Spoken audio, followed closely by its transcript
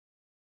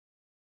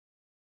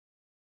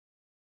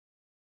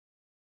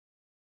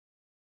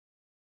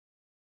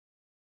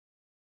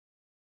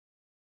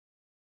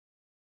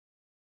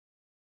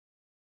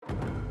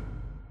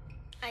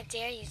I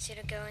dare you two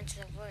to go into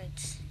the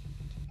woods.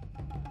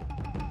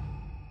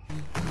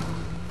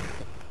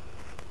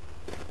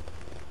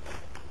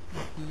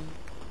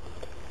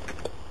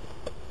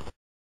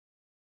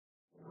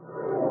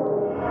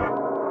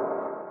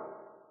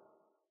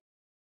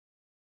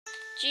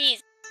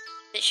 Jeez,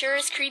 it sure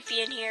is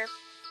creepy in here.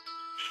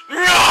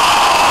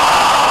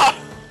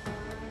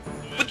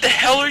 What the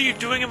hell are you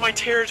doing in my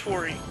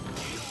territory?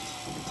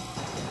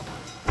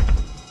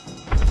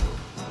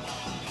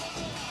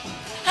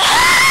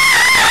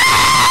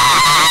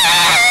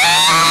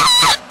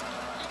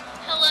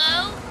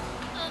 Hello?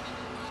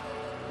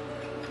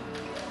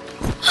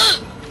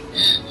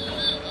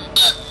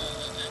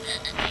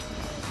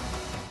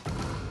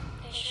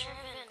 They sure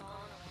have been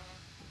gone.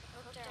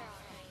 Hope they're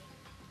alright.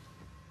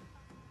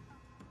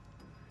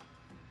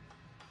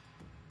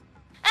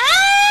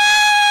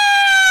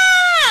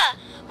 Ah!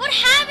 What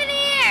happened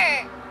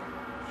here?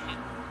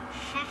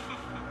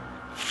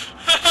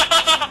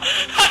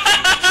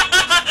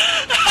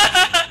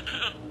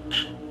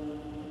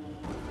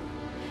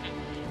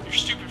 Your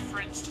stupid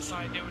friends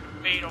decided they would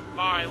invade on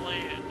my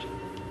land.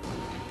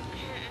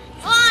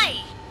 Why?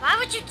 Why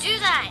would you do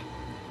that?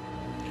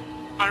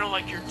 I don't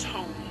like your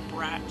tone,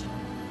 brat.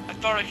 I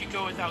thought I could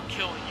go without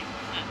killing you.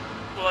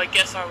 Well, I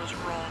guess I was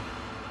wrong.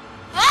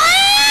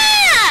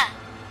 Ah!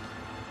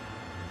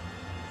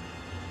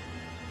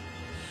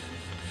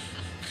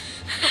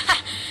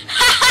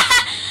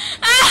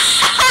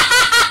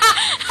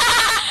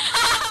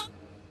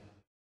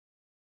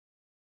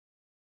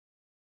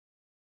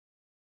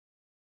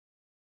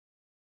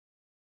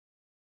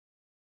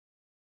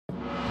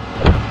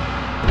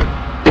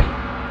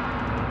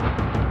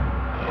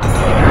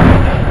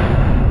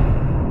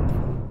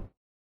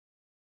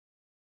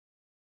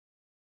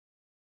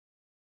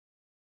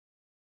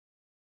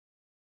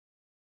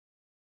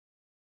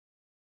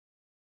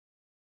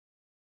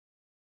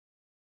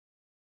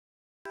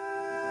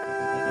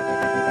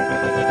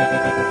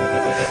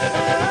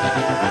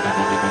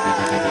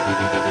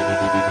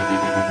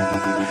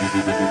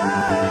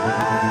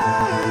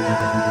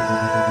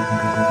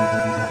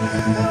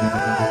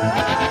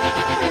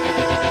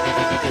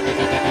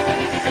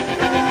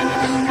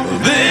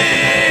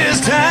 This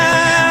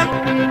time,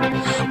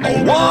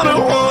 I wonder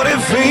what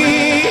it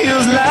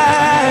feels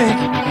like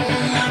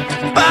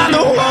to find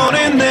the one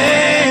in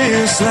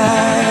this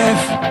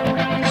life,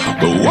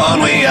 the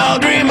one we all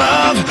dream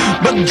of,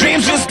 but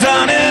dreams just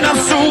aren't enough.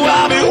 So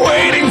I'll be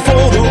waiting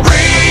for the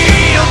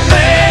real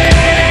thing.